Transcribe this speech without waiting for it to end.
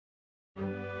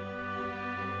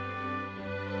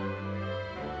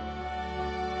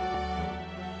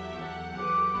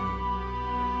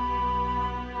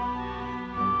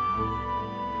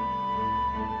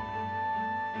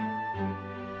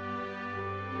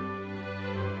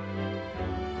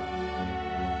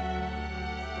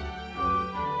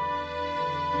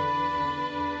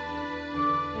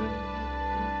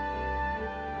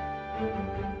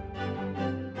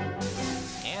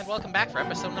welcome back for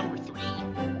episode number 3.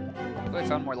 Oh, I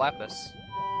found more lapis.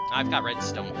 I've got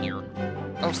redstone here.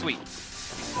 Oh, sweet.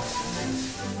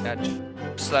 Yeah,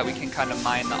 so that we can kind of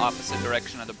mine the opposite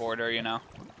direction of the border, you know?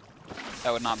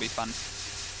 That would not be fun.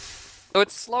 So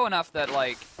it's slow enough that,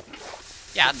 like...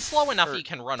 Yeah, it's slow enough you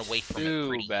can run away from it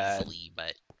pretty bad. easily,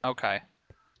 but... Okay.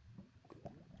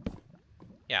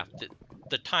 Yeah,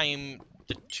 the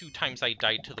 2 times I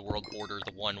died to the world border,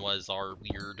 the one was our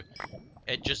weird...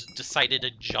 It just decided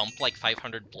to jump like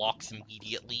 500 blocks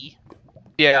immediately.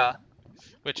 Yeah.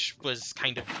 Which was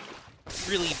kind of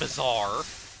really bizarre.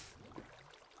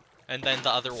 And then the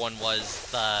other one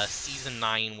was the Season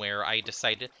 9 where I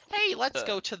decided, hey, let's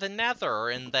go to the Nether,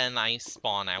 and then I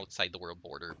spawn outside the world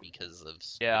border because of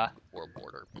world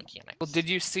border mechanics. Well, did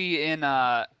you see in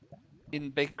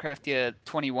PolyCraft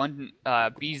 21,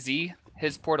 BZ,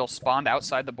 his portal spawned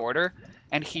outside the border,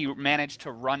 and he managed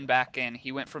to run back in.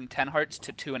 He went from 10 hearts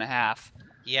to 2.5.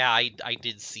 Yeah, I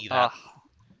did see that.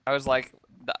 I was like,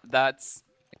 that's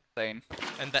insane.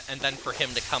 And then for him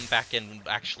to come back and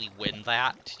actually win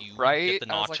that, you right? get the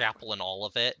notch apple and all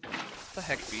of it. What the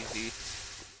heck, BZ?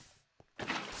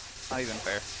 Not even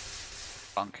fair.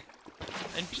 Funk.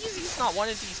 And BZ's not one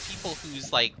of these people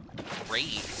who's like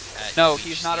great at No, UHC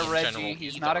he's not a Reggie.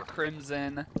 He's either. not a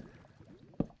Crimson.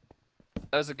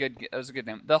 That was a good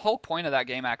name. The whole point of that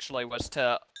game actually was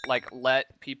to like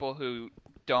let people who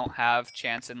don't have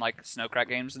chance in like Snowcrack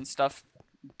games and stuff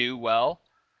do well.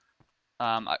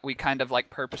 We kind of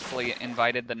like purposefully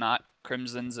invited the not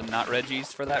Crimsons and not Reggies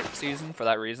for that season for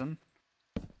that reason.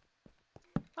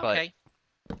 Okay.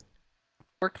 But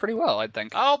worked pretty well, I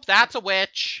think. Oh, that's a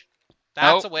witch.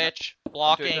 That's a witch.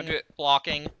 Blocking.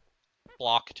 Blocking.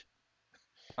 Blocked.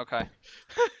 Okay.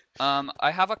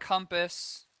 I have a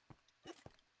compass.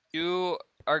 You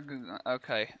are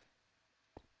okay.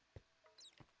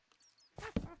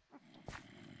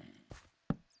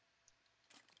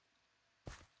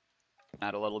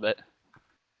 Add a little bit.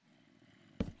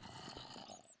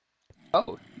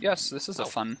 Oh, yes, this is a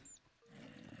fun.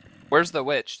 Where's the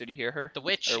witch? Did you hear her? The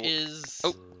witch is...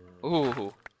 Oh.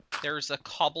 Ooh. There's a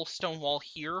cobblestone wall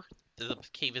here. The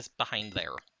cave is behind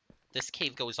there. This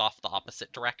cave goes off the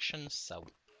opposite direction, so...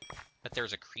 But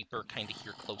there's a creeper kind of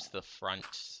here close to the front.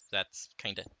 That's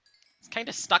kind of... It's kind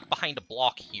of stuck behind a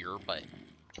block here, but...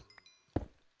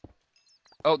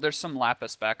 Oh, there's some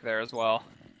lapis back there as well.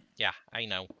 Yeah, I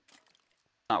know.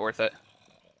 Not worth it.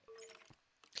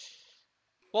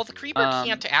 Well, the creeper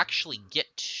can't actually get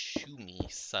to me,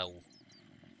 so...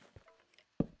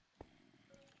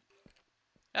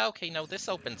 Okay, no, this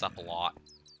opens up a lot.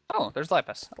 Oh, there's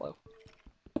lapis. Hello.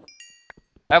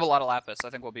 I have a lot of lapis.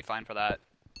 I think we'll be fine for that.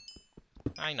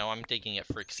 I know, I'm digging it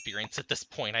for experience at this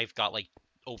point. I've got, like,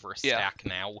 over a stack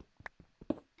now.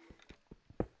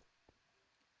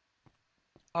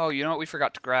 Oh, you know what we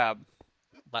forgot to grab?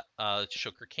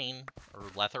 Sugarcane or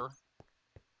leather?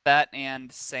 That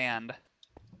and sand.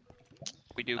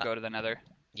 We do go to the Nether.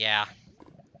 Yeah.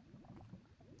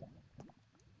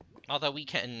 Although we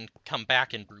can come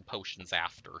back and brew potions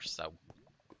after, so...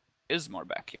 Is more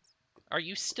back here. Are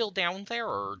you still down there,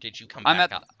 or did you come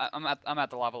back up? I'm at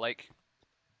the lava lake.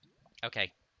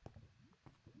 Okay.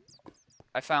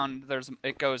 I found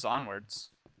it goes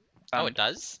onwards. Oh, it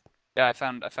does? Yeah, I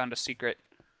found a secret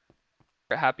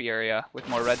happy area with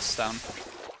more redstone.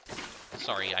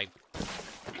 Sorry,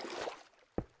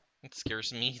 it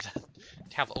scares me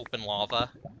to have open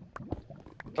lava.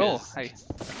 Oh, hi.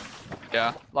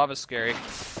 Yeah, lava's scary.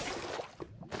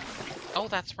 Oh,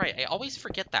 that's right. I always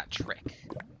forget that trick.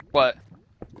 What?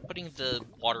 Putting the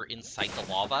water inside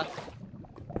the lava.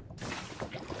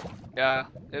 Yeah,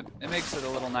 it makes it a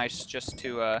little nice just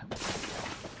to,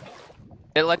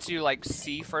 it lets you, like,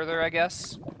 see further, I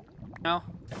guess. No?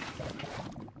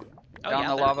 Down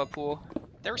the lava pool.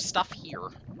 There's stuff here.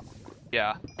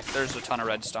 Yeah, there's a ton of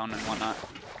redstone and whatnot.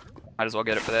 Might as well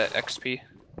get it for the XP.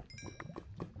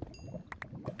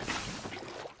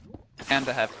 And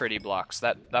to have pretty blocks.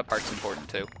 That part's important,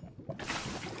 too.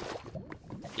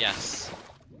 Yes.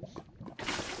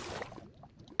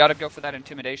 Gotta go for that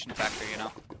intimidation factor, you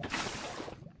know?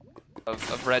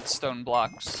 Of redstone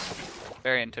blocks.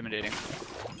 Very intimidating.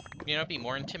 You know, it'd be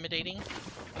more intimidating?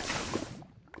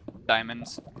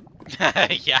 Diamonds.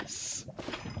 Yes.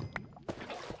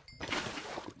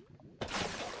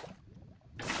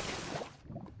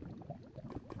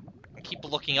 I keep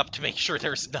looking up to make sure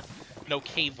there's no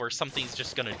cave where something's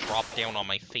just gonna drop down on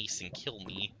my face and kill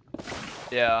me.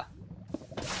 Yeah.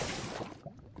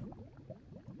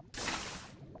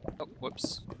 Oh,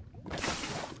 whoops.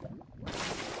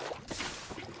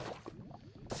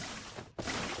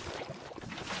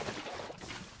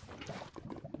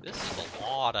 This is a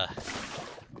lot of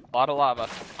A lot of lava.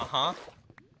 Uh-huh.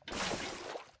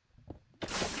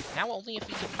 Now only if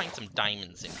we can find some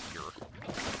diamonds in here.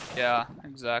 Yeah,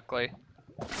 exactly.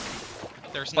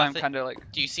 There's But I'm nothing... kind of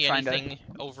like... Do you see trying to- anything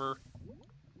over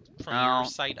from No. your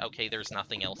side? Okay, there's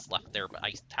nothing else left there, but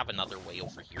I have another way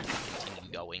over here to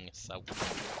continue going, so...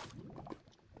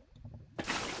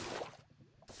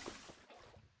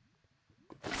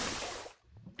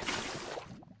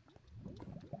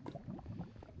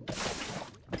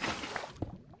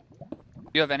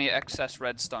 If you have any excess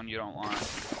redstone you don't want,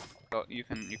 go, you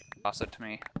can toss it to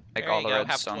me. Take all the Have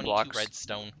redstone 22 blocks.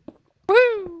 redstone.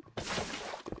 Woo! Do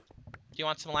you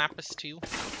want some lapis too?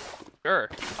 Sure.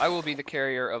 I will be the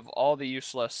carrier of all the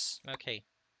useless. Okay.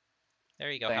 There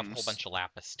you go. Have a whole Things. bunch of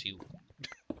lapis too.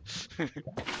 I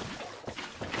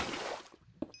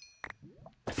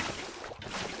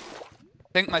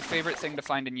think my favorite thing to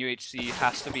find in UHC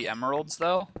has to be emeralds,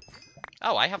 though.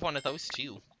 Oh, I have one of those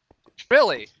too.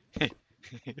 Really?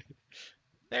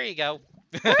 There you go.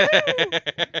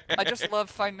 I just love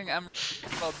finding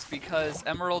emeralds because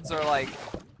emeralds are like,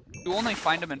 you only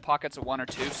find them in pockets of 1 or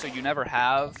 2, so you never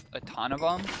have a ton of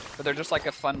them. But they're just like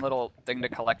a fun little thing to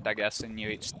collect, I guess, in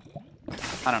UHC.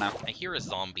 I don't know. I hear a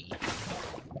zombie.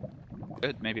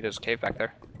 Good, maybe there's a cave back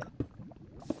there.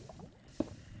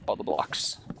 All the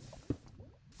blocks.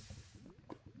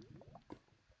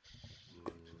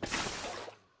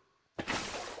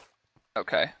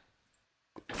 Okay.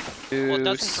 Well, it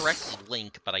doesn't directly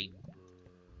link, but I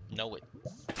know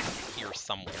it's here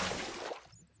somewhere.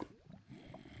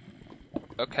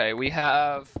 Okay, we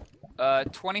have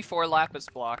 24 lapis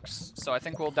blocks, so I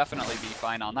think we'll definitely be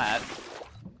fine on that.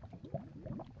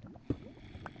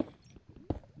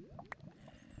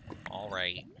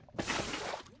 Alright.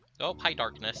 Oh, hi,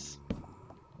 darkness.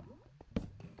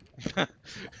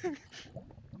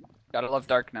 Gotta love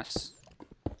darkness.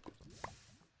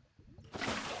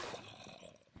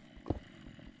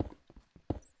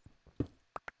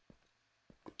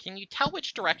 Can you tell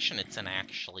which direction it's in,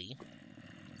 actually?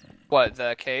 What,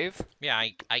 the cave? Yeah,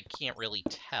 I can't really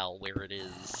tell where it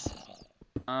is.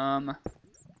 Oh.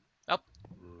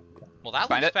 Well, that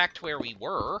Find loops it? back to where we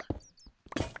were.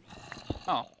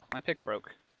 Oh, my pick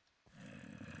broke.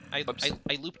 I Oops.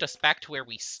 looped us back to where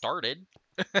we started.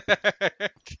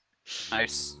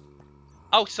 Nice.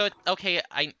 Oh, so okay,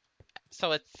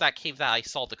 so it's that cave that I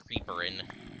saw the creeper in.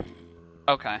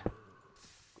 Okay.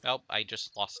 Oh, I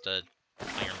just lost a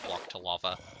iron block to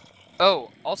lava. Oh,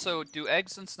 also, do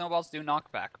eggs and snowballs do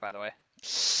knockback, by the way?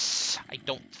 I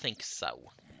don't think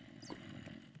so.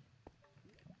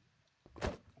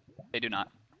 They do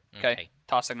not. Okay.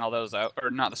 Tossing all those out. Or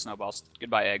not the snowballs.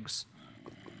 Goodbye, eggs.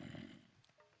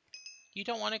 You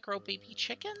don't want to grow baby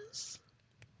chickens?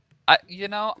 You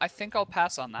know, I think I'll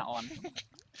pass on that one.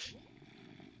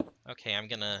 Okay, I'm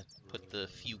gonna put the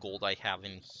few gold I have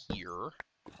in here.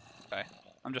 Okay.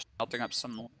 I'm just melting up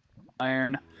some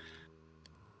iron.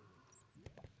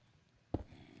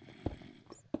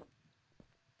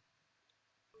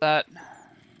 That.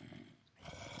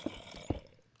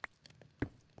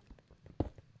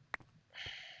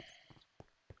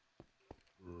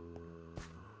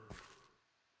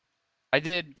 I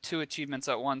did 2 achievements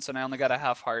at once and I only got a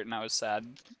half heart and I was sad.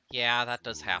 Yeah, that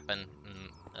does happen.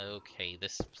 Okay,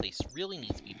 this place really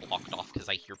needs to be blocked off because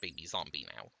I hear baby zombie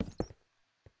now.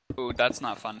 Ooh, that's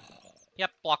not fun.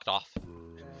 Yep, blocked off.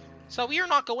 So we are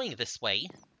not going this way.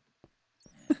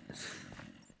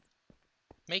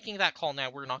 Making that call now,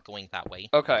 we're not going that way.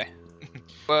 Okay.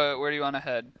 Where do you want to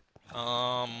head?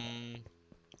 Well,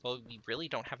 we really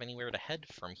don't have anywhere to head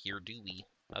from here, do we?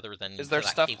 Other than Is there to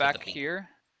that stuff cave with back the bait. here?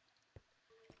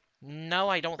 No,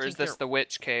 I don't Or think is this the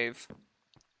witch cave?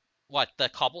 What, the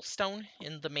cobblestone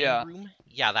in the main Yeah. room?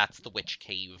 Yeah, that's the witch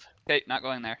cave. Okay, not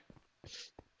going there.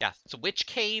 Yeah, it's a witch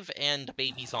cave and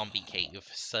baby zombie cave,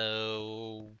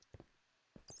 so...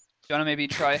 Do you want to maybe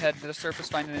try head to the surface,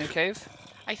 find a new cave?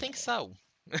 I think so.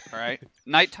 Alright.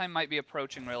 Nighttime might be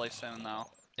approaching really soon, though.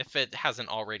 If it hasn't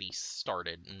already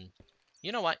started, and...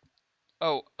 You know what?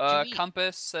 Oh, Do we-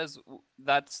 compass says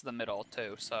that's the middle,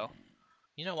 too, so...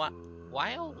 You know what?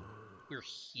 While we're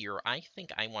here, I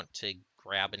think I want to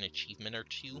grab an achievement or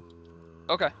two.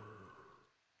 Okay.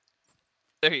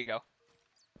 There you go.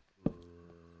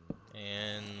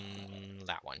 And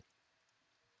that one.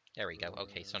 There we go.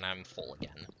 Okay, so now I'm full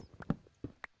again.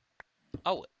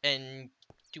 Oh, and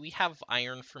do we have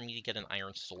iron for me to get an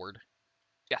iron sword?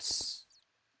 Yes.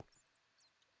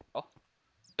 Oh.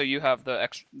 So you have the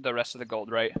rest of the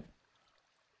gold, right?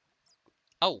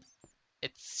 Oh,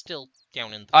 it's still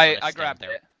down in the I furnace down grabbed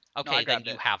there. it. Okay, No, I then grabbed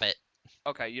you it. have it.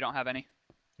 Okay, you don't have any?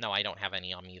 No, I don't have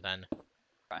any on me then.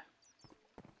 Okay.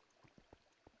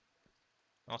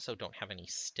 Also don't have any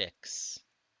sticks.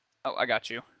 Oh, I got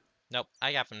you. Nope,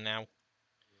 I have them now.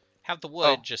 Have the Oh.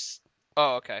 wood, just...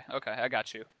 Oh, okay, okay, I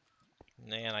got you.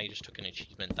 And I just took an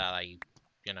achievement that I,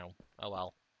 oh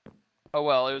well. Oh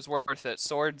well, it was worth it.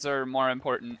 Swords are more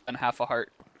important than half a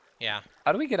heart. Yeah.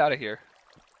 How do we get out of here?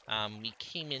 We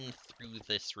came in through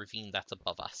this ravine that's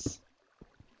above us.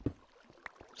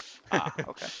 Ah,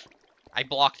 okay. I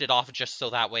blocked it off just so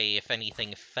that way if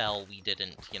anything fell, we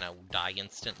didn't, die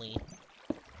instantly.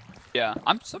 Yeah,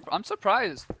 I'm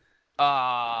surprised.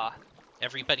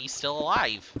 Everybody's still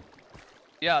alive.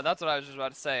 Yeah, that's what I was just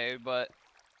about to say, but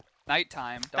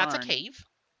nighttime, darn. That's a cave.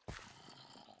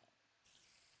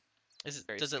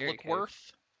 Does it look cave.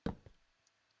 worth?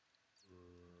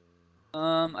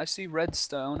 I see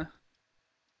redstone.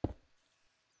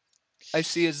 I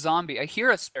see a zombie. I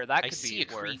hear a spare. That could be I see a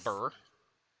creeper.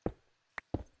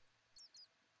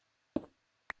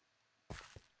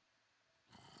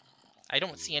 I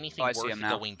don't see anything worth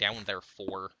going down there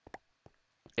for.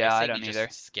 Yeah, I don't we either.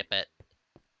 Just skip it.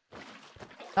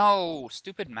 No,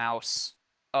 stupid mouse.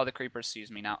 Oh, the creeper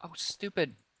sees me now. Oh,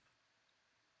 stupid.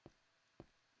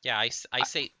 Yeah, I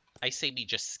say we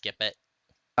just skip it.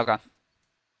 Okay.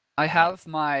 I have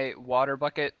my water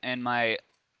bucket and my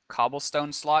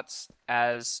cobblestone slots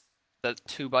as the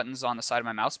 2 buttons on the side of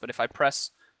my mouse, but if I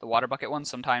press the water bucket one,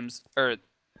 sometimes, or if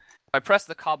I press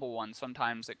the cobble one,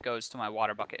 sometimes it goes to my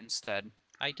water bucket instead.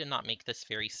 I did not make this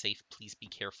very safe. Please be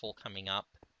careful coming up.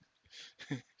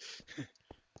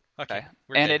 Okay.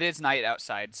 And good. it is night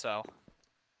outside, so.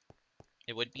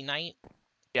 It would be night?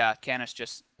 Yeah, Candice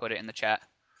just put it in the chat.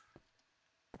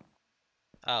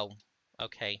 Oh,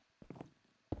 okay.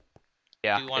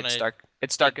 Yeah, it's dark.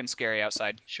 It's dark and scary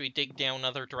outside. Should we dig down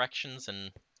other directions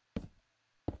and...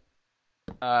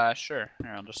 Sure.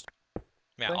 Here, I'll just...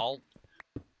 Yeah, I'll...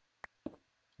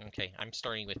 Okay, I'm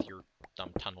starting with your dumb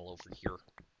tunnel over here.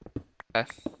 Okay.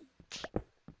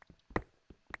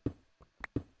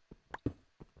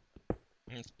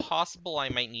 It's possible I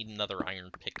might need another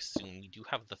iron pick soon. We do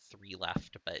have the 3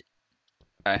 left, but...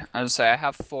 Okay, I was gonna say, I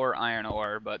have 4 iron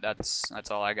ore, but that's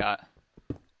all I got.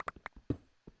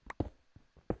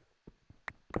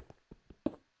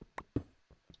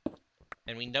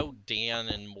 And we know Dan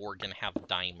and Morgan have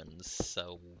diamonds,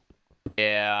 so...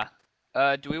 Yeah.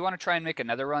 Do we want to try and make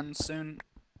another run soon?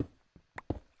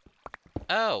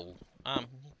 Oh,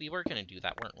 we were gonna do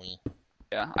that, weren't we?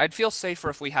 Yeah, I'd feel safer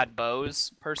if we had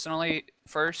bows, personally,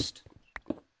 first.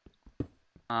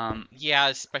 Yeah,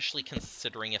 especially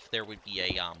considering if there would be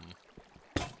a,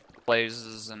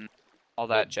 blazes and all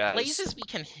that jazz. Blazes we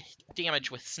can damage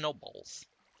with snowballs.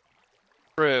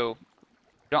 True.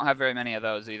 Don't have very many of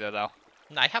those either, though.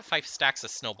 I have 5 stacks of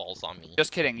snowballs on me.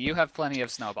 Just kidding, you have plenty of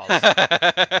snowballs.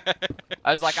 I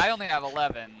was like, I only have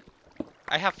 11.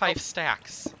 I have 5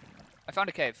 stacks. I found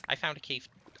a cave. I found a cave.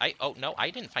 Oh, no,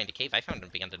 I didn't find a cave. I found an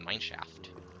abandoned mineshaft.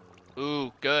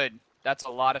 Ooh, good. That's a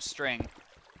lot of string.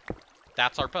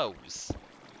 That's our bows.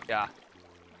 Yeah.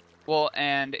 Well,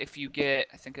 and if you get,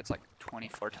 I think it's like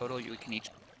 24 total, you can each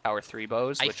power 3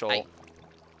 bows, which will...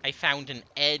 I found an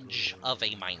edge of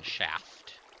a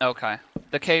mineshaft. Okay.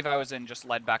 The cave I was in just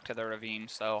led back to the ravine,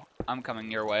 so I'm coming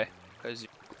your way, because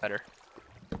you're better.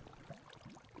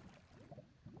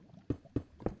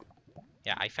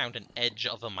 Yeah, I found an edge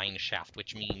of a mineshaft,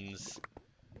 which means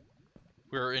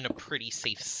we're in a pretty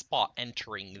safe spot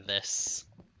entering this.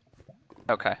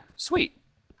 Okay, sweet.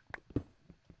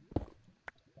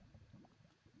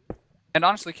 And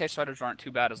honestly, cave spiders aren't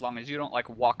too bad as long as you don't, like,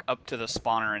 walk up to the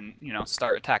spawner and,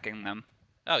 start attacking them.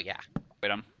 Oh, yeah. Wait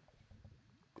them.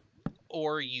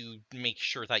 Or you make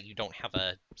sure that you don't have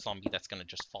a zombie that's gonna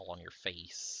just fall on your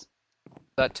face.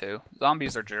 That too.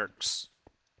 Zombies are jerks.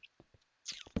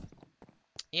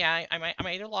 Yeah, I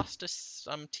might have lost a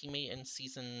teammate in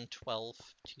Season 12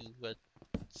 to a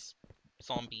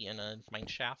zombie in a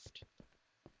mineshaft.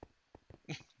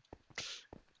 I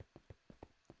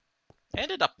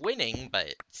ended up winning,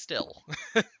 but still.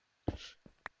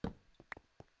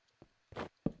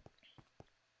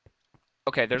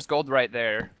 Okay, there's gold right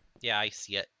there. Yeah, I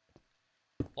see it.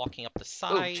 Walking up the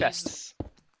sides. Ooh, chest.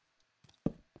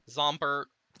 Zombert.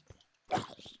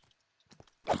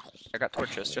 I got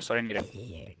torches, just what I needed.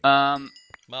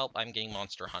 Well, I'm getting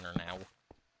Monster Hunter now.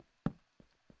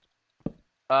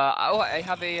 Oh, I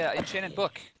have a enchanted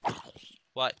book.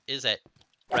 What is it?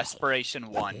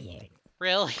 Respiration 1.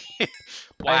 Really?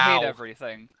 Wow. I hate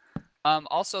everything.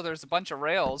 Also, there's a bunch of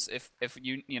rails if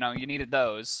you needed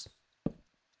those.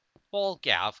 Well,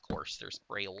 yeah, of course, there's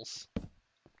rails.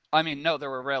 I mean, no, there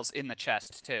were rails in the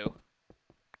chest, too.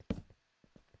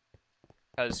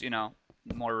 Because,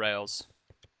 more rails.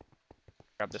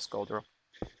 Grab this gold rope.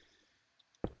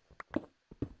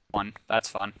 One. That's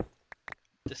fun.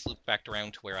 This looped back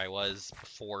around to where I was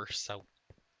before, so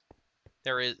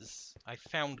I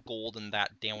found gold in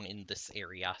that down in this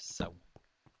area, so.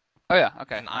 Oh yeah,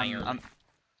 okay. And iron. I'm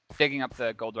digging up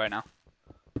the gold right now.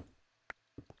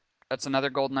 That's another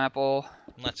golden apple.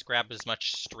 And let's grab as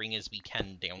much string as we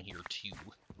can down here too.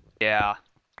 Yeah.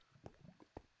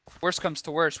 Worst comes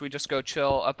to worst, we just go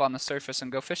chill up on the surface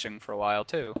and go fishing for a while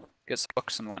too. Get some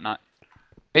books and whatnot.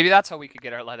 Maybe that's how we could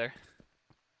get our leather.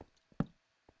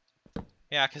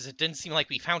 Yeah, because it didn't seem like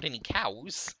we found any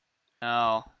cows.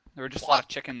 No, there were just a lot of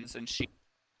chickens and sheep.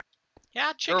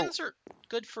 Yeah, chickens are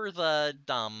good for the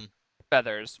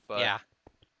feathers, but yeah.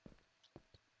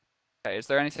 Okay, is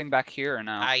there anything back here or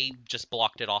no? I just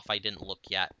blocked it off. I didn't look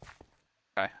yet.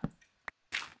 Okay.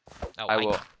 Oh, I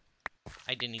will.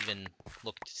 I didn't even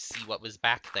look to see what was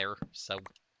back there, so.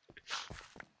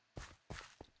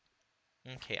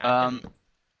 Okay,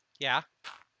 yeah.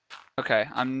 Okay,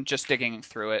 I'm just digging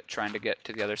through it, trying to get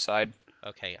to the other side.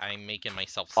 Okay, I'm making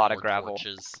myself a some lot more of gravel.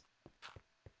 torches.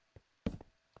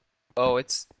 Oh,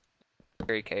 it's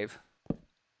Fairy Cave.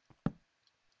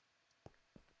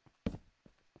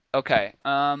 Okay,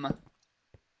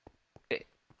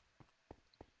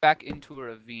 back into a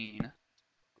ravine.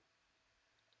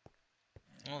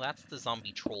 Oh, that's the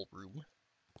zombie troll room.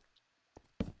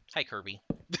 Hi, Kirby.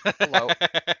 Hello.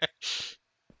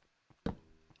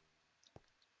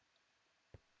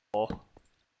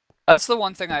 That's the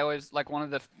one thing I always, like, one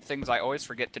of the things I always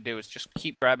forget to do is just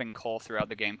keep grabbing coal throughout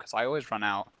the game, because I always run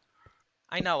out.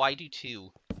 I know, I do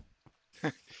too.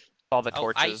 All the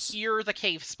torches. I hear the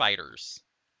cave spiders.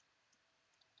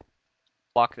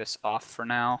 Block this off for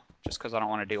now, just because I don't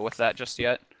want to deal with that just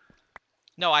yet.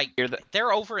 No,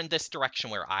 they're over in this direction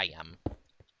where I am.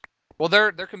 Well,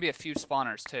 there can be a few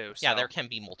spawners too. So. Yeah, there can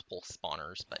be multiple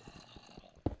spawners, but...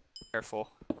 Careful.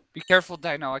 Be careful,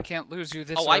 Dino. I can't lose you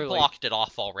this early. I blocked it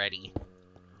off already.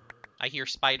 I hear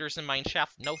spiders in mine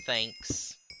shaft. No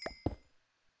thanks.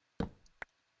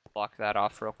 Block that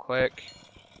off real quick.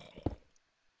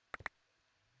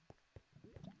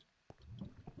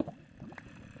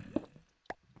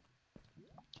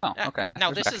 Oh, okay.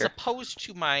 Now this is opposed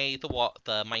to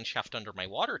the mine shaft under my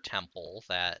water temple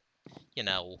that, you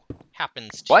know,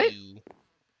 happens to... What?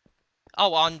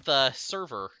 Oh, on the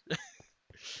server.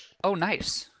 Oh,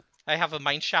 nice. I have a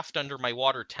mine shaft under my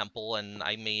water temple, and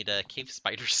I made a cave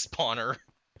spider spawner.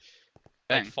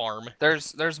 Like farm.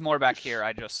 There's more back here.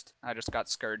 I just got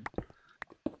scared.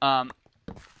 Mad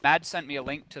sent me a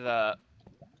link to the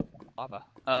lava.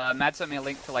 Mad sent me a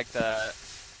link to like the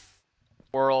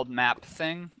world map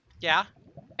thing. Yeah.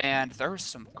 And there was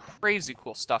some crazy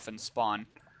cool stuff in spawn.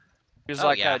 It was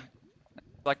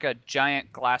like a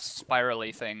giant glass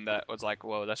spirally thing that was like,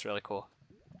 whoa, that's really cool.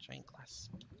 Giant glass.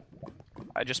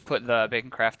 I just put the Bacon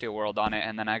Crafty world on it,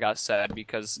 and then I got sad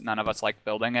because none of us like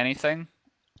building anything.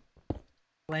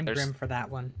 Blame Grim for that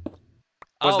one.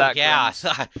 Was that yeah.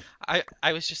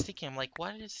 I was just thinking, I'm like,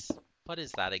 what is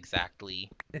that exactly?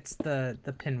 It's the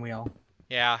pinwheel.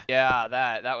 Yeah. Yeah,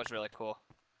 that was really cool.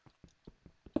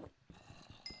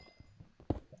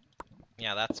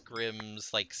 Yeah, that's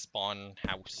Grim's like spawn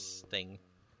house thing.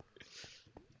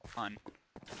 Fun.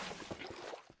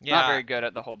 Yeah. Not very good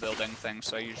at the whole building thing,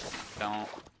 so I usually don't.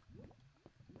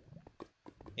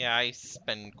 Yeah, I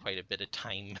spend quite a bit of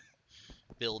time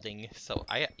building. So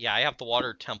I have the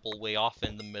water temple way off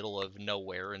in the middle of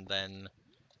nowhere, and then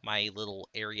my little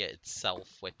area itself,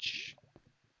 which...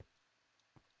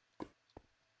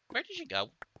 Where did you go?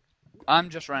 I'm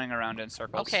just running around in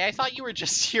circles. Okay, I thought you were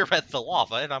just here at the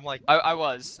lava, and I'm like... I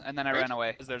was, and then I ran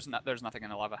away, because there's nothing in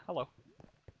the lava. Hello.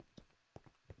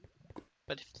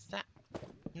 But if that...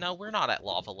 No, we're not at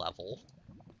lava level.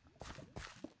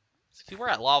 So if we were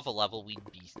at lava level, we'd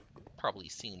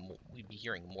be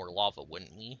hearing more lava,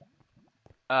 wouldn't we?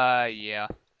 Yeah.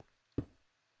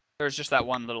 There's just that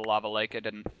one little lava lake. It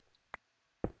didn't.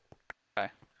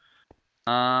 Okay.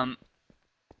 The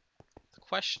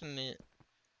question is,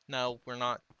 no, we're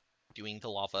not doing the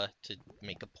lava to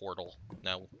make a portal.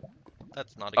 No,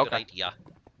 that's not a good idea.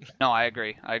 No, I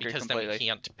agree. I agree because completely. Then we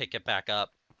can't pick it back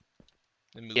up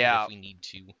and move it if we need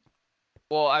to.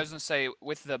 Well, I was gonna say,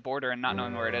 with the border and not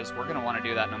knowing where it is, we're gonna want to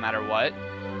do that no matter what.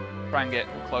 Try and get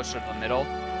closer to the middle.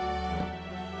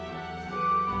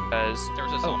 Because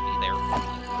there's a zombie there.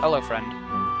 Hello, friend.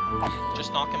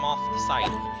 Just knock him off the side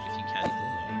if you can.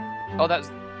 Oh,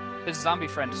 his zombie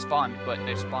friend spawned, but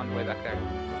they spawned way back there.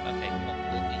 Okay, well,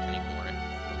 we can ignore it.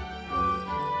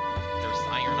 There's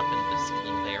iron up in the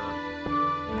ceiling there.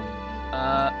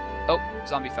 Oh,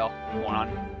 zombie fell. Moron.